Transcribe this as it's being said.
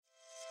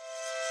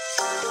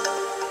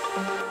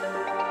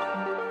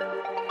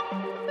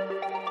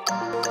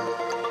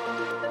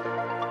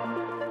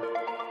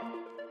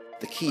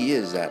The key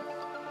is that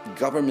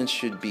governments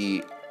should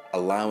be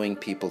allowing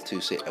people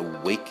to, say,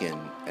 awaken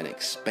and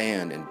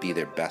expand and be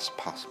their best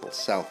possible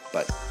self.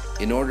 But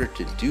in order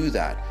to do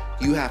that,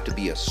 you have to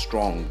be a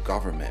strong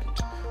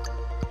government.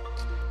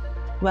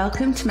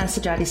 Welcome to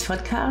Massajoti's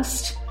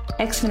podcast,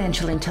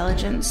 Exponential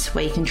Intelligence,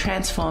 where you can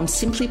transform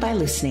simply by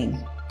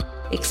listening.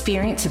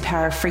 Experience the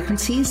power of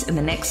frequencies and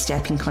the next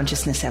step in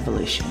consciousness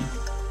evolution.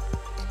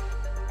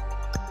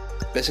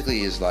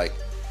 Basically is like,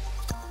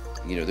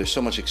 there's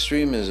so much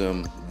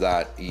extremism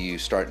that you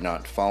start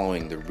not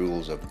following the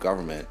rules of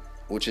government,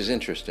 which is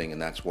interesting.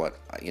 And that's what,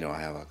 I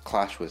have a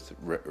clash with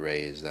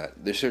Ray, is that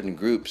there's certain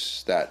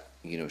groups that,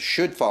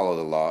 should follow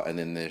the law. And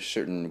then there's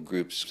certain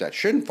groups that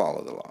shouldn't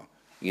follow the law.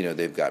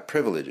 They've got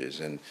privileges,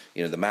 and,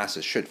 the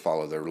masses should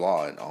follow their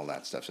law and all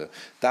that stuff. So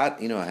that,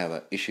 I have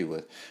an issue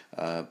with.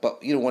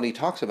 But, what he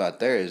talks about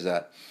there is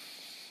that,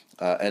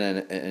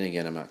 and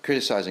again, I'm not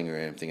criticizing or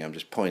anything. I'm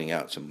just pointing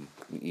out some,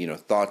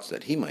 thoughts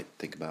that he might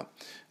think about.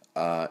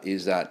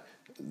 Is that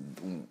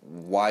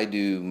why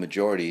do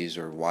majorities,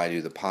 or why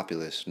do the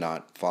populace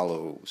not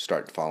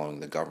start following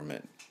the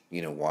government?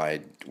 Why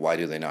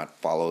do they not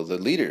follow the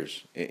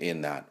leaders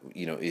in that?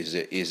 Is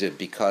it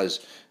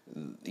because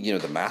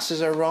the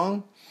masses are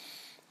wrong,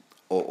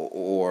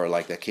 or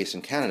like that case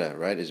in Canada,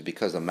 right? Is it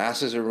because the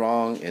masses are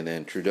wrong and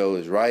then Trudeau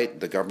is right,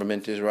 the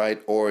government is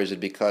right, or is it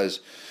because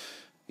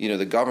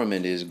the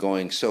government is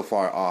going so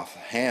far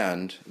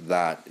offhand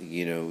that,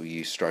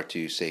 you start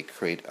to, say,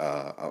 create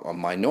a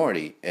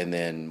minority. And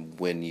then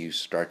when you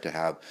start to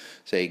have,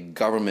 say,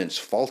 governments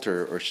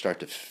falter or start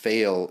to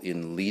fail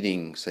in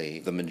leading, say,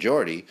 the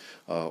majority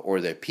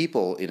or their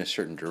people in a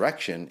certain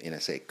direction, in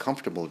a, say,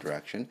 comfortable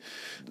direction,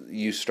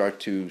 you start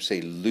to, say,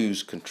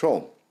 lose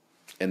control.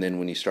 And then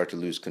when you start to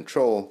lose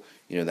control,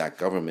 that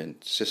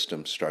government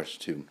system starts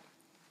to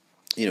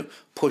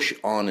push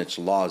on its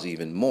laws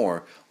even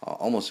more,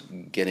 almost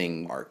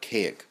getting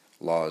archaic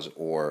laws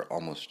or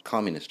almost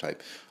communist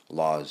type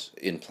laws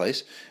in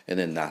place. And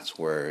then that's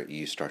where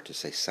you start to,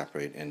 say,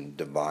 separate and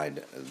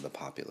divide the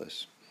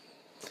populace.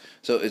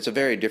 So it's a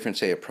very different,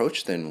 say,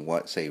 approach than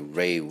what, say,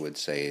 Ray would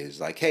say is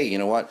like, hey, you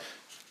know what?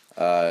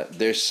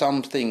 There's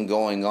something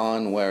going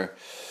on where,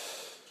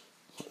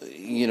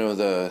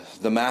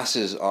 the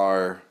masses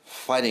are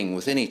fighting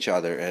within each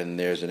other, and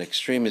there's an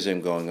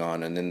extremism going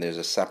on, and then there's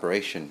a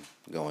separation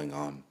going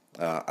on.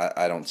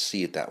 I don't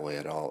see it that way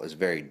at all. It's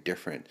very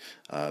different.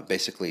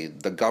 Basically,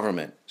 the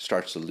government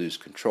starts to lose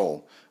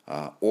control,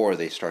 or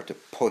they start to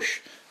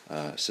push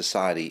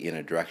society in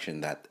a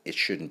direction that it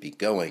shouldn't be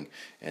going.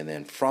 And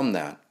then from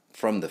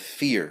the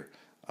fear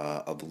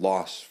of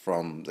loss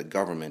from the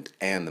government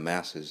and the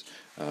masses,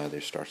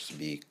 there starts to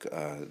be,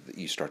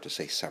 you start to,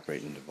 say,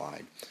 separate and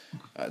divide.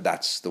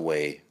 That's the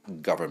way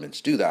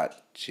governments do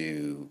that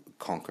to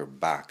conquer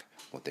back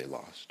what they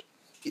lost.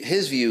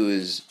 His view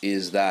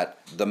is that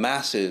the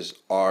masses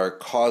are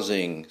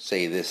causing,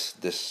 say, this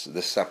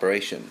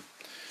separation,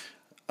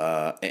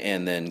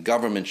 and then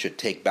government should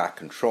take back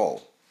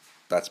control.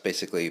 That's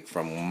basically,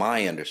 from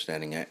my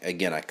understanding.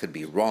 Again, I could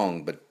be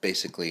wrong, but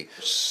basically,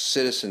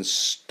 citizens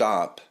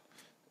stop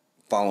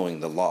following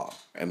the law.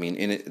 I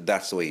mean,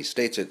 that's the way he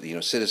states it.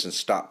 Citizens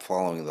stop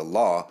following the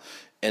law,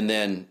 and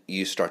then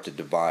you start to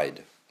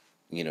divide,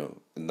 the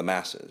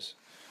masses.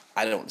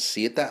 I don't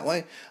see it that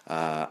way.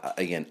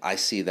 Again, I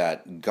see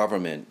that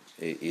government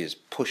is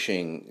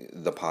pushing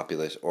the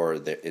populace or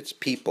its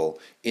people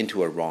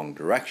into a wrong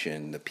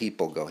direction. The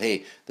people go,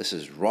 hey, this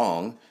is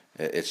wrong.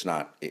 It's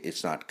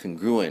not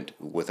congruent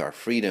with our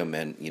freedom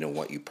and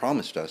what you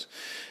promised us.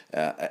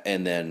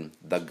 And then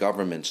the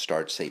government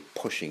starts, say,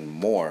 pushing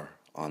more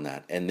on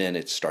that, and then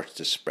it starts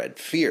to spread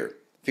fear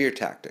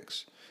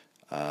tactics.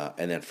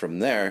 And then from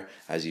there,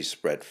 as you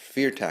spread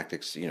fear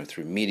tactics,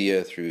 through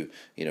media, through,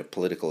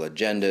 political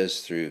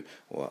agendas, through,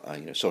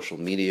 social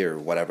media or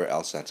whatever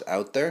else that's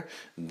out there,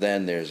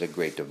 then there's a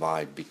great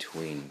divide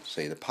between,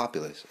 say, the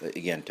populace,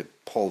 again, to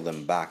pull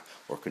them back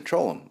or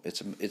control them.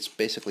 It's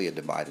basically a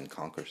divide and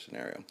conquer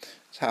scenario.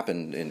 It's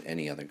happened in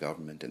any other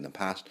government in the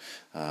past.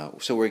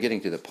 So we're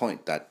getting to the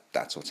point that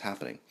that's what's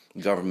happening.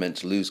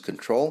 Governments lose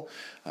control,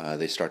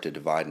 they start to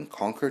divide and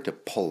conquer to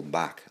pull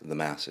back the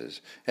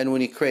masses. And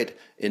when you create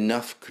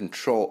enough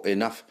control,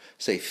 enough,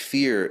 say,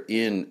 fear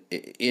in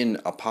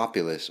a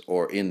populace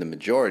or in the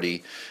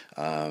majority,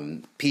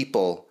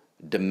 people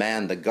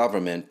demand the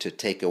government to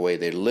take away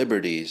their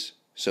liberties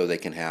so they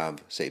can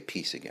have, say,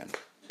 peace again.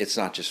 It's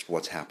not just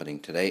what's happening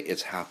today,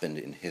 it's happened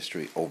in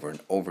history over and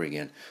over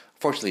again.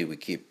 Fortunately, we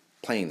keep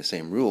playing the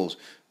same rules,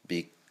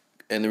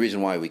 and the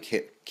reason why we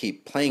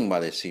keep playing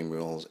by the same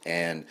rules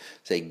and,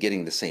 say,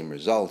 getting the same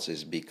results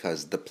is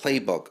because the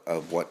playbook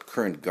of what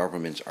current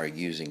governments are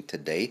using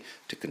today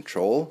to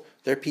control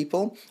their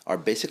people are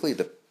basically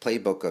the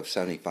playbook of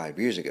 75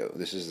 years ago.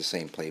 This is the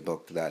same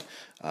playbook that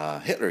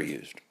Hitler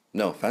used.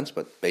 No offense,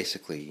 but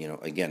basically,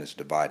 again, it's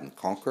divide and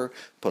conquer,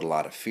 put a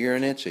lot of fear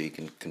in it so you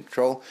can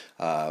control.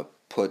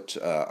 put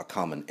a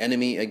common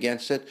enemy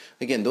against it.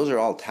 Again, those are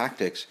all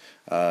tactics.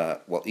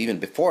 Well, even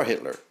before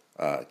Hitler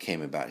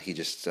came about,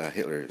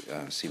 Hitler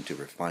seemed to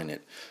refine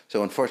it.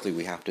 So unfortunately,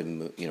 we have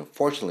to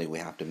fortunately we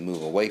have to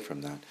move away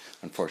from that.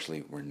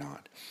 Unfortunately, we're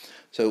not.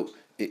 So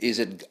is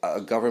it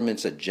a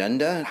government's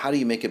agenda? How do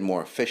you make it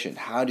more efficient?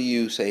 How do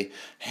you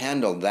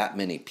handle that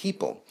many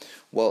people?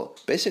 Well,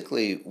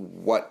 basically,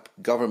 what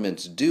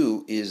governments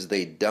do is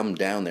they dumb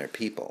down their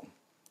people.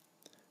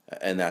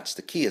 And that's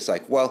the key. It's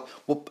like,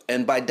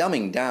 and by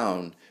dumbing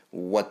down,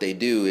 what they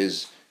do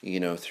is,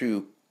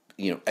 through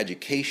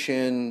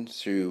education,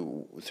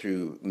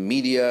 through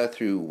media,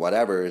 through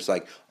whatever, it's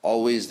like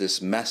always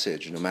this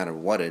message, no matter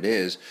what it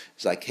is,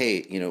 it's like,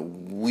 hey,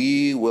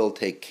 we will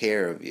take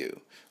care of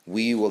you.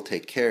 We will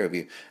take care of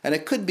you. And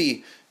it could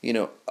be,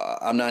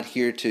 I'm not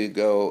here to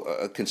go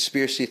a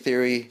conspiracy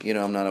theory,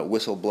 I'm not a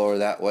whistleblower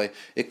that way.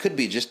 It could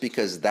be just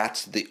because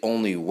that's the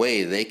only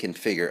way they can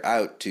figure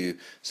out to,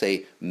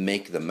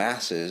 make the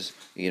masses,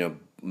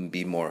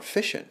 be more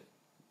efficient.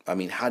 I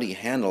mean, how do you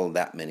handle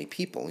that many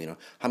people?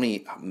 How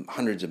many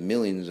hundreds of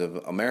millions of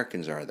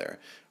Americans are there,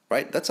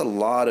 right? That's a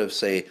lot of,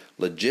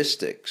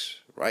 logistics,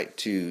 right,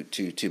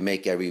 to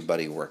make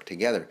everybody work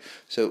together.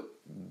 So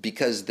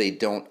because they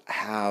don't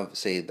have,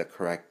 the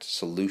correct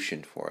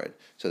solution for it,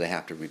 so they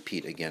have to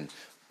repeat again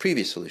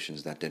previous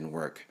solutions that didn't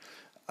work.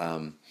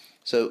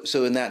 So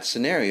in that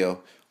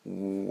scenario,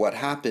 what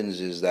happens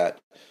is that,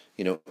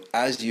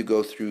 as you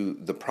go through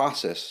the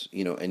process,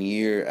 and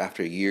year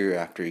after year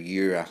after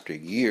year after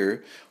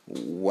year,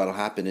 what'll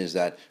happen is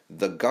that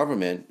the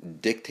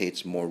government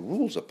dictates more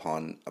rules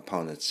upon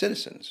its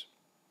citizens,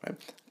 right?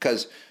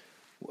 Because,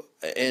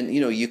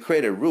 you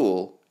create a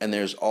rule, and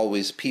there's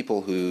always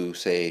people who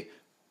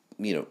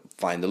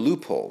find the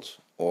loopholes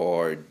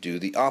or do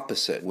the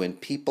opposite. When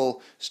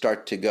people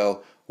start to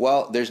go,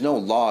 well, there's no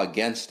law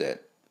against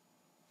it,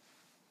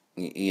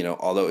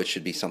 although it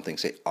should be something,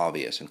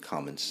 obvious and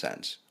common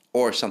sense,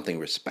 or something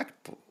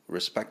respectful.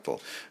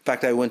 In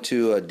fact, I went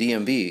to a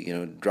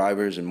DMV,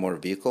 drivers and motor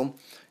vehicle,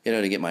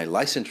 to get my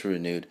license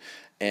renewed,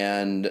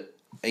 and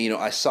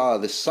I saw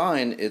this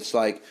sign. It's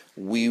like,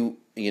 we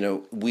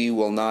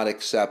will not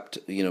accept,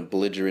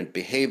 belligerent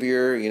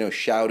behavior,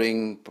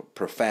 shouting,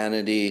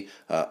 profanity,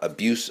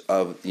 abuse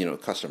of,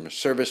 customer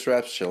service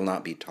reps shall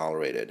not be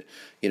tolerated.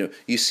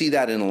 You see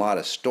that in a lot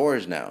of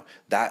stores now.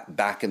 That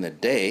back in the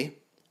day,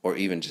 or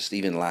even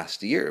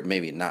last year,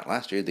 maybe not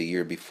last year, the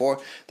year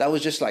before, that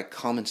was just like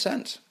common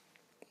sense.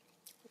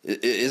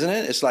 Isn't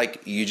it? It's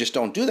like, you just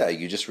don't do that.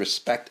 You just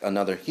respect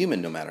another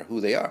human no matter who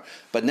they are.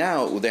 But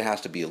now there has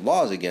to be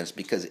laws against,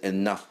 because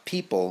enough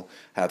people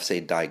have,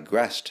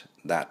 digressed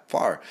that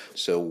far.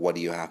 So what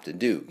do you have to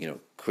do?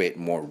 Create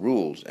more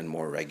rules and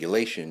more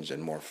regulations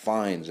and more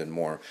fines and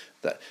more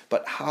that.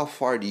 But how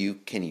far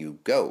can you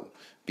go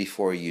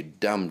before you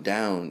dumb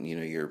down,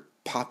 your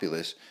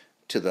populace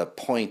to the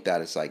point that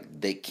it's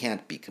like they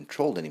can't be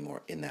controlled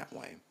anymore in that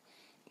way?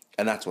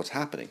 And that's what's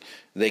happening.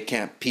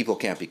 People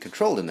can't be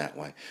controlled in that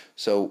way.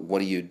 So what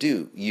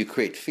do? You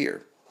create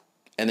fear.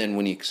 And then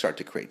when you start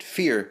to create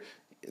fear,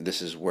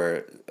 this is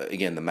where,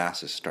 again, the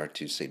masses start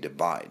to,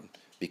 divide,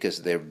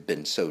 because they've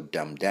been so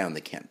dumbed down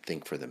they can't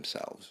think for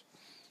themselves.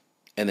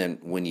 And then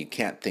when you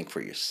can't think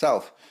for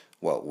yourself,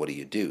 well, what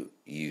do?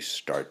 You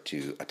start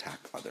to attack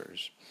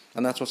others.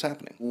 And that's what's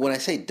happening. When I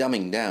say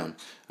dumbing down,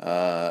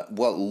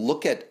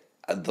 look at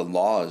the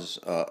laws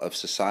of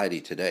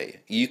society today.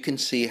 You can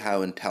see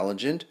how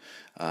intelligent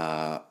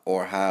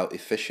or how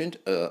efficient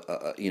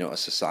a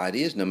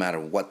society is, no matter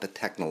what the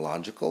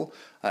technological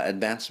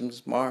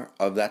advancements are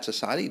of that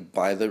society,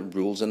 by the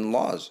rules and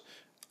laws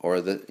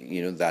or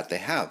that they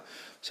have.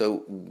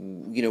 So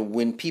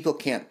when people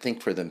can't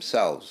think for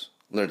themselves,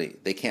 literally,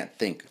 they can't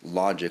think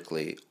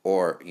logically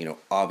or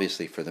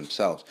obviously for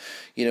themselves.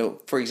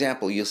 For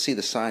example, you'll see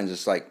the signs.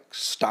 It's like,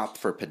 stop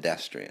for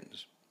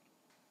pedestrians.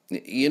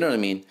 You know what I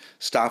mean?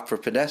 Stop for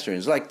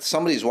pedestrians. Like,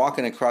 somebody's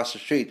walking across the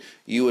street,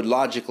 you would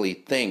logically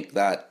think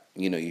that,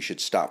 you should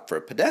stop for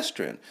a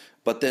pedestrian.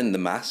 But then the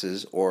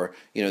masses, or,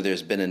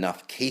 there's been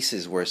enough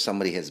cases where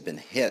somebody has been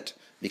hit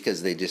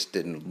because they just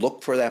didn't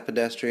look for that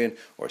pedestrian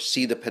or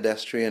see the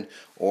pedestrian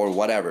or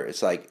whatever.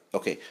 It's like,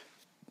 okay,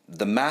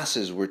 the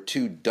masses were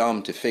too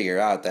dumb to figure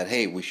out that,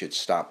 hey, we should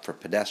stop for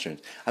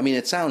pedestrians. I mean,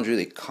 it sounds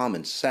really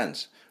common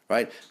sense,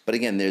 right? But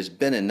again, there's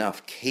been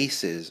enough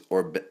cases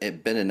or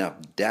been enough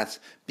deaths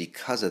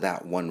because of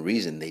that one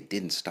reason. They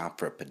didn't stop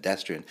for a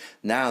pedestrian.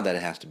 Now that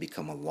it has to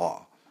become a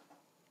law,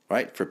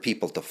 right, for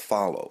people to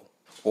follow.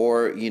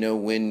 Or,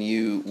 when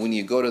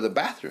you go to the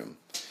bathroom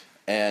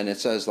and it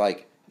says,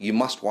 like, you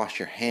must wash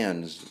your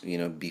hands,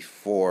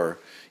 before,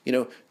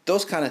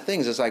 those kind of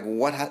things. It's like,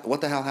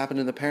 what the hell happened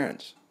to the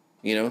parents?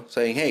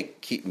 Saying, hey,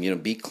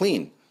 be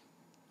clean.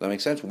 That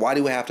makes sense? Why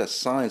do we have to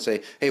sign and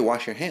say, hey,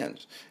 wash your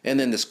hands? And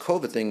then this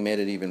COVID thing made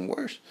it even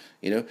worse.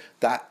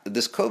 That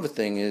this COVID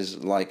thing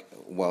is like,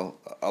 well,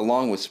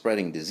 along with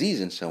spreading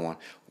disease and so on,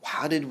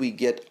 how did we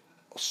get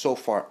so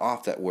far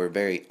off that we're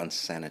very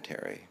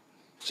unsanitary?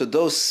 So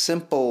those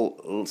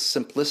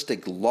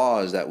simplistic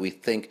laws that we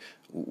think,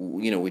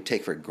 we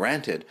take for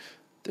granted,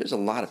 there's a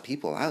lot of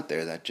people out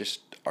there that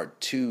just are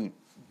too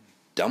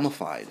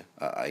dumbified,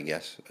 I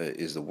guess,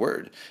 is the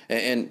word.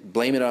 And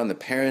blame it on the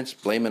parents,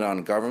 blame it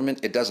on government.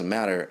 It doesn't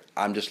matter.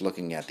 I'm just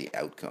looking at the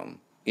outcome.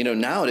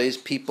 Nowadays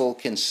people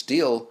can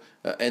steal,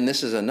 and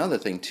this is another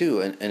thing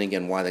too, and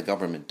again, why the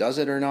government does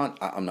it or not,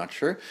 I'm not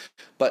sure.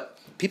 But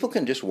people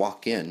can just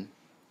walk in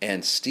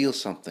and steal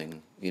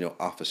something,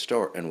 off a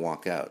store and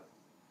walk out.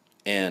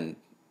 And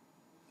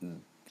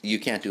you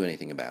can't do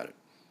anything about it.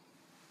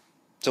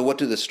 So what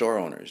do the store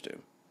owners do?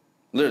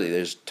 Literally,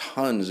 there's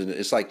tons, and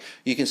it's like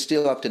you can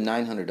steal up to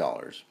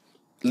 $900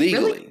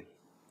 legally. Really?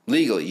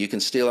 Legally, you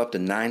can steal up to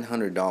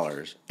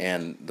 $900,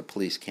 and the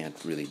police can't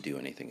really do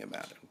anything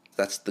about it.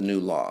 That's the new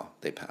law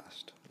they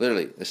passed.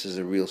 Literally, this is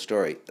a real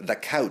story. The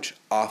couch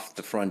off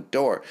the front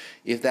door.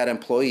 If that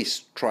employee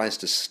tries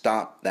to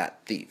stop that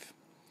thief,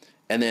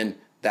 and then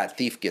that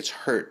thief gets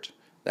hurt,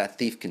 that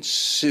thief can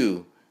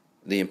sue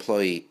the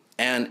employee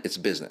and its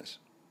business.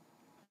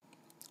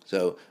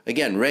 So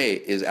again, Ray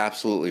is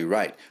absolutely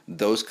right.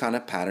 Those kind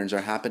of patterns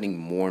are happening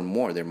more and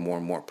more. They're more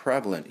and more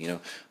prevalent.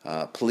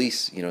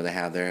 Police, they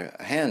have their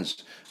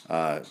hands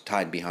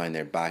tied behind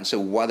their back. So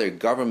whether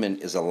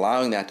government is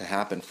allowing that to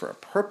happen for a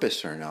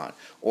purpose or not,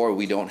 or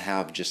we don't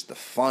have just the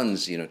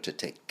funds, to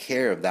take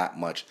care of that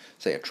much,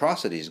 say,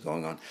 atrocities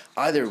going on.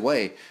 Either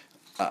way,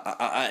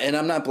 and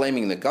I'm not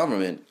blaming the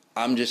government.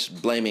 I'm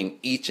just blaming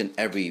each and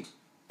every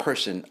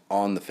person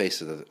on the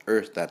face of the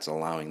earth that's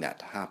allowing that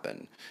to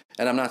happen.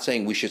 And I'm not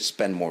saying we should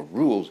spend more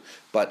rules,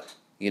 but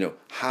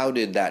how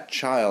did that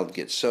child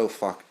get so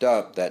fucked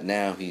up that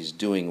now he's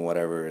doing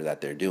whatever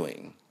that they're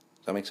doing?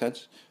 Does that make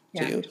sense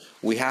to you?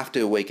 We have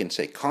to awaken,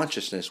 say,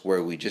 consciousness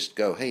where we just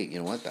go, hey, you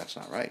know what, that's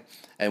not right.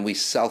 And we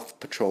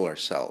self-patrol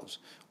ourselves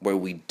where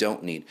we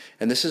don't need.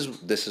 And this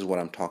is what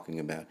I'm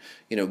talking about.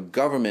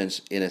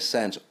 Governments, in a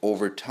sense,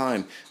 over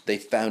time, they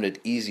found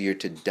it easier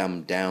to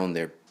dumb down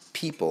their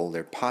people,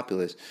 their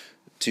populace,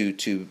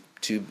 to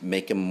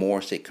make them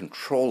more, say,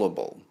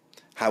 controllable.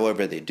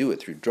 However they do it,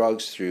 through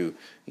drugs, through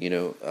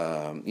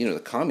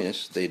the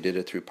communists, they did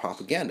it through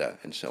propaganda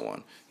and so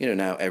on.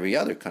 Now every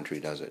other country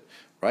does it,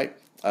 right?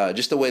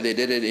 Just the way they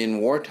did it in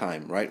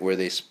wartime, right, where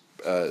they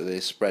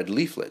spread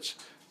leaflets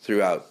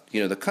throughout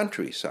the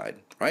countryside,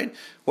 right?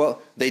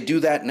 Well, they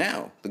do that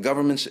now. The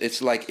governments,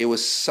 it's like it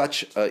was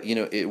such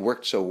it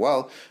worked so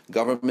well.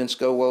 Governments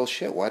go, well,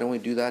 shit, why don't we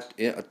do that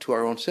to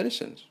our own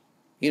citizens?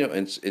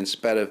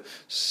 Instead of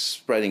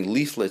spreading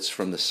leaflets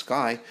from the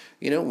sky,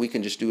 we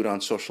can just do it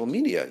on social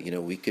media.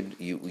 We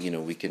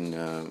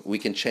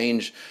can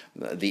change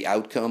the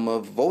outcome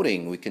of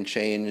voting. We can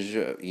change,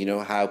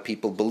 how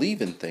people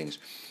believe in things.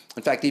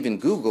 In fact, even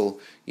Google,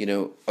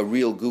 a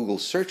real Google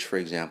search, for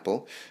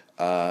example,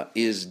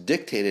 is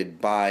dictated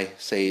by,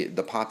 say,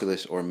 the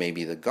populace or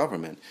maybe the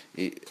government.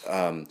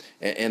 And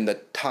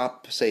the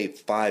top, say,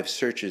 5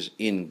 searches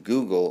in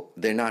Google,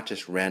 they're not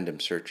just random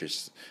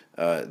searches.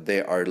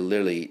 They are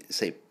literally,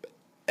 say,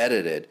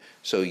 edited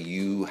so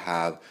you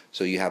have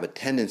a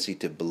tendency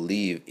to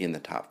believe in the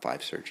top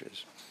 5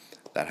 searches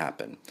that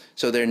happen.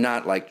 So they're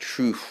not like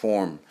true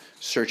form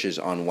searches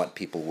on what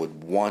people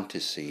would want to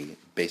see,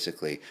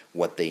 basically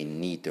what they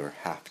need or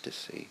have to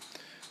see.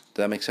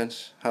 Does that make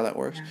sense, how that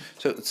works?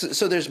 Yeah.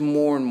 So there's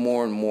more and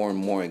more and more and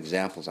more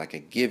examples I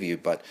could give you,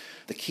 but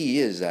the key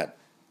is that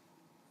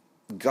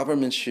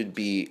governments should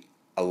be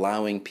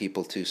allowing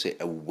people to, say,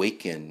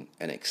 awaken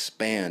and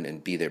expand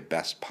and be their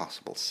best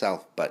possible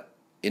self. But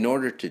in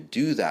order to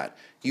do that,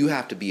 you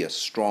have to be a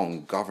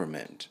strong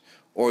government,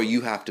 or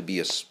you have to be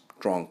a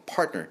strong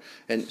partner.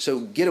 And so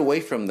get away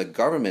from the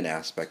government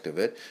aspect of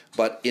it,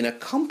 but in a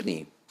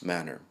company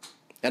manner.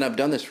 And I've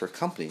done this for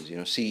companies,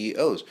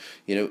 CEOs.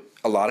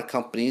 A lot of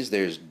companies,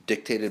 there's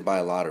dictated by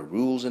a lot of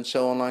rules and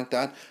so on like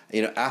that.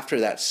 After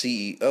that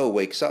CEO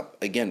wakes up,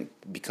 again,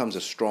 becomes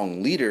a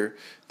strong leader,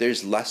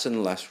 there's less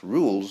and less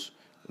rules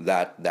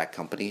that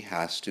company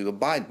has to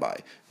abide by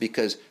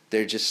because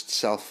they're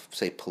just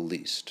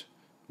policed.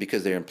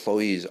 Because their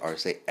employees are,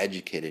 say,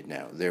 educated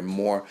now. They're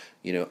more,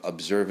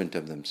 observant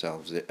of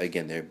themselves.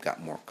 Again, they've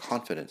got more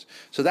confidence.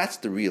 So that's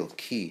the real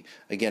key.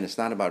 Again, it's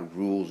not about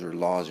rules or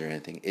laws or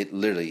anything. It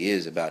literally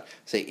is about,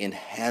 say,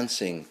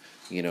 enhancing,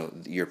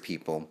 your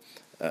people,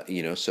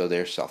 so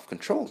they're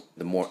self-controlled.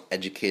 The more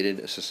educated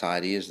a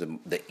society is,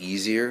 the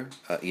easier,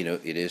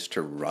 it is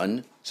to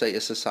run, say, a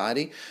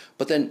society.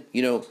 But then,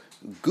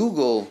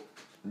 Google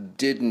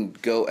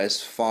didn't go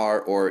as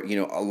far, or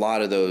a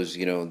lot of those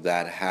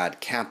that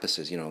had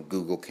campuses,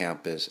 Google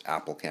campus,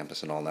 Apple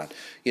campus, and all that,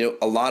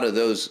 a lot of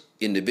those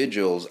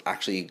individuals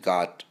actually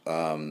got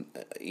a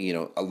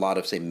lot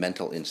of, say,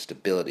 mental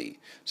instability.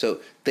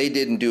 So they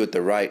didn't do it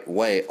the right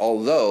way,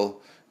 although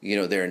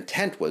their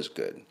intent was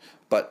good.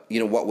 But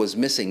what was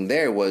missing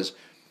there was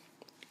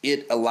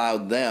it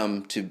allowed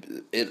them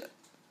to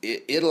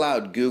it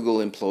allowed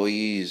Google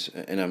employees,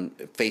 and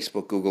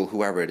Facebook, Google,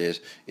 whoever it is,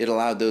 it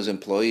allowed those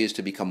employees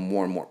to become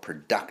more and more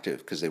productive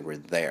because they were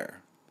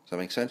there. Does that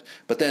make sense?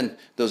 But then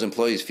those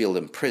employees feel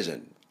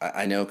imprisoned.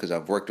 I know because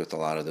I've worked with a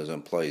lot of those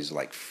employees,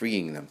 like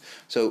freeing them.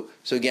 So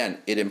again,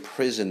 it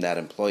imprisoned that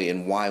employee.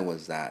 And why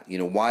was that?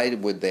 Why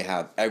would they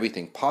have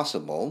everything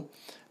possible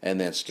and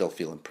then still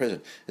feel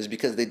imprisoned? It's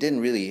because they didn't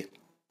really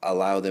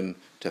allow them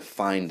to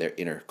find their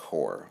inner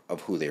core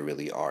of who they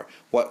really are.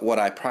 What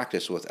I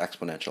practice with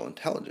exponential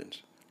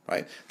intelligence,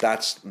 right?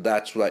 That's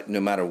what, no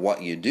matter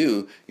what you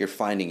do, you're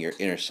finding your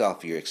inner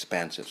self, your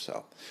expansive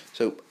self.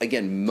 So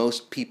again,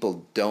 most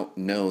people don't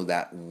know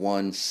that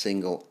one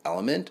single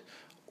element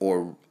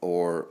or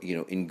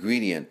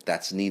ingredient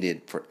that's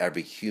needed for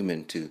every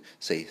human to,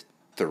 say,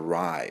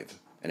 thrive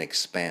and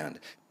expand.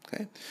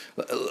 Okay,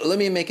 let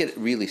me make it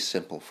really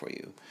simple for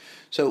you.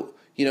 So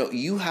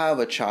you have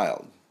a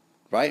child,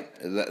 right?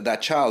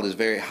 That child is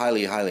very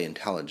highly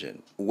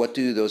intelligent. What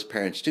do those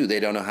parents do? They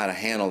don't know how to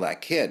handle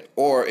that kid.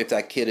 Or if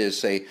that kid is,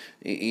 say,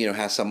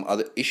 has some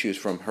other issues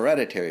from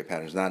hereditary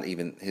patterns, not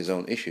even his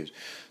own issues.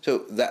 So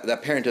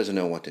that parent doesn't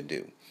know what to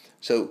do.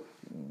 So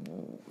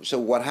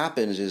what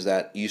happens is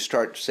that you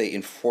start, say,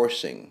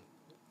 enforcing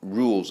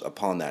rules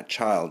upon that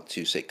child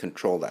to, say,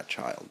 control that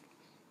child.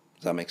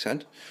 Does that make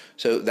sense?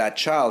 So that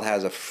child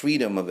has a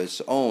freedom of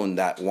its own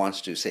that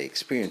wants to, say,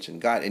 experience and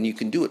guide. And you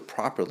can do it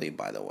properly,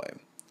 by the way.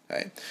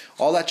 Okay?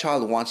 All that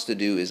child wants to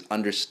do is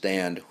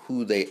understand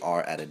who they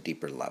are at a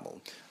deeper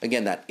level.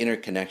 Again, that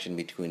interconnection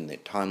between their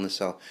timeless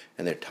self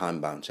and their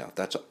time-bound self.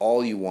 That's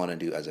all you want to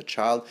do as a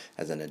child,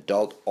 as an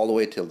adult, all the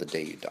way till the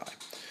day you die.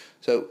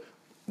 So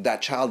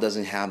that child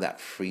doesn't have that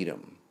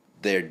freedom.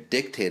 They're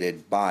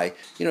dictated by,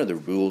 the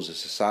rules of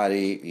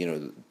society,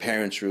 the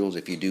parents' rules.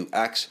 If you do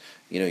X,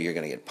 you're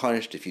going to get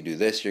punished. If you do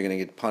this, you're going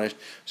to get punished.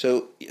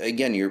 So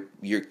again,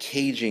 you're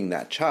caging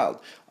that child.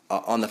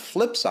 On the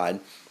flip side,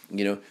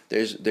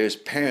 there's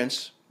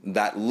parents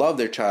that love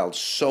their child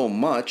so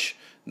much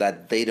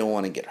that they don't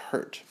want to get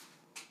hurt.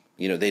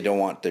 They don't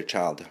want their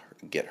child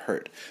to get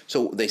hurt.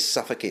 So they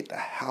suffocate the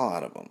hell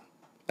out of them.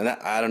 And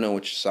I don't know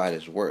which side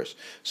is worse.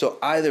 So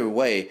either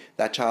way,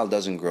 that child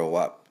doesn't grow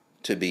up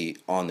to be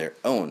on their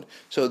own.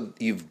 So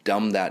you've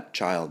dumbed that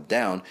child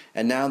down,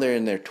 and now they're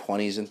in their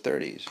 20s and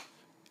 30s,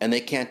 and they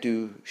can't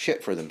do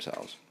shit for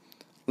themselves.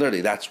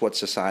 Literally, that's what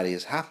society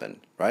has happened,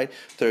 right?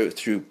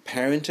 Through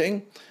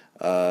parenting,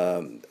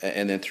 and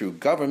then through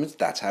governments.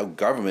 That's how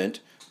government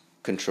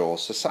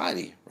controls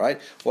society,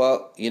 right?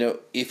 Well,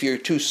 if you're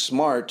too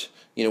smart,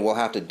 we'll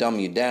have to dumb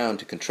you down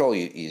to control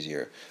you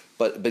easier.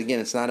 But again,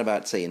 it's not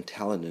about, say,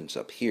 intelligence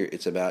up here.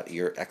 It's about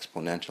your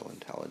exponential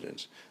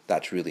intelligence.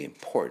 That's really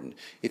important.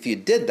 If you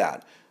did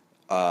that,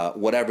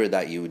 whatever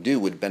that you would do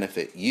would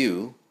benefit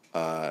you,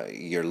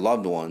 your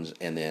loved ones,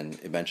 and then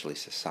eventually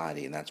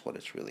society, and that's what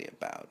it's really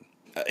about.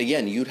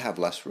 Again, you'd have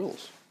less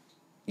rules.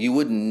 You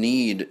wouldn't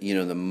need,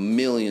 the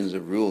millions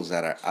of rules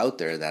that are out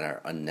there that are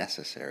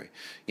unnecessary.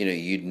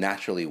 You'd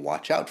naturally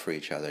watch out for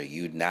each other.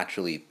 You'd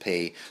naturally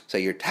pay,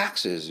 say, your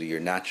taxes, you're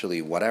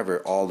naturally whatever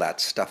all that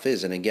stuff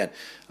is. And again,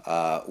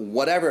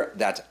 whatever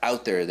that's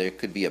out there, there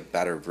could be a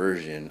better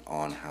version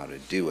on how to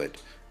do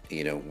it,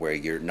 where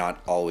you're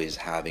not always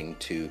having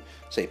to,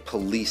 say,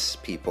 police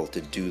people to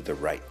do the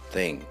right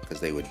thing because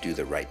they would do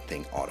the right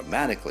thing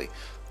automatically.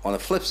 On the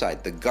flip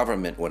side, the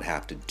government would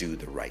have to do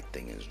the right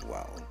thing as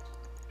well.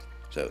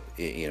 So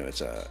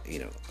it's a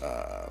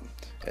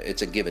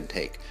give and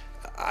take.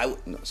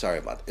 Sorry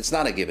about that. It's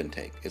not a give and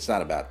take. It's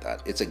not about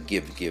that. It's a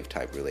give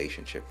type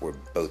relationship where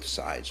both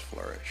sides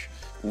flourish.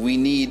 We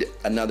need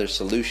another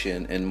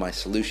solution, and my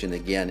solution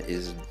again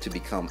is to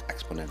become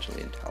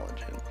exponentially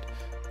intelligent.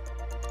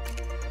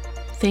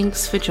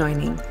 Thanks for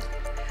joining.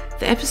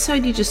 The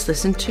episode you just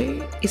listened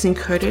to is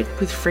encoded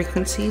with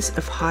frequencies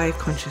of high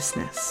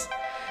consciousness.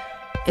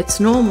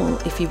 It's normal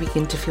if you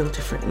begin to feel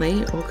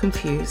differently or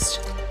confused.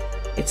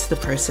 It's the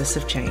process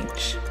of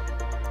change.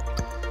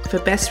 For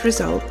best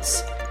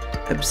results,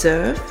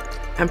 observe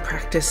and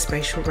practice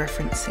spatial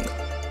referencing.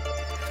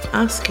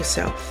 Ask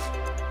yourself,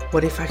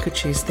 what if I could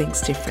choose things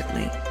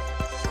differently?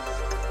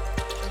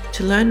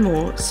 To learn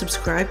more,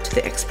 subscribe to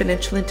the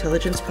Exponential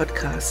Intelligence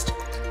podcast,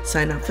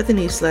 sign up for the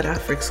newsletter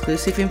for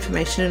exclusive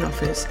information and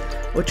offers,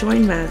 or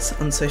join Maz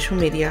on social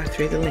media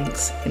through the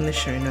links in the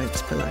show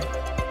notes below.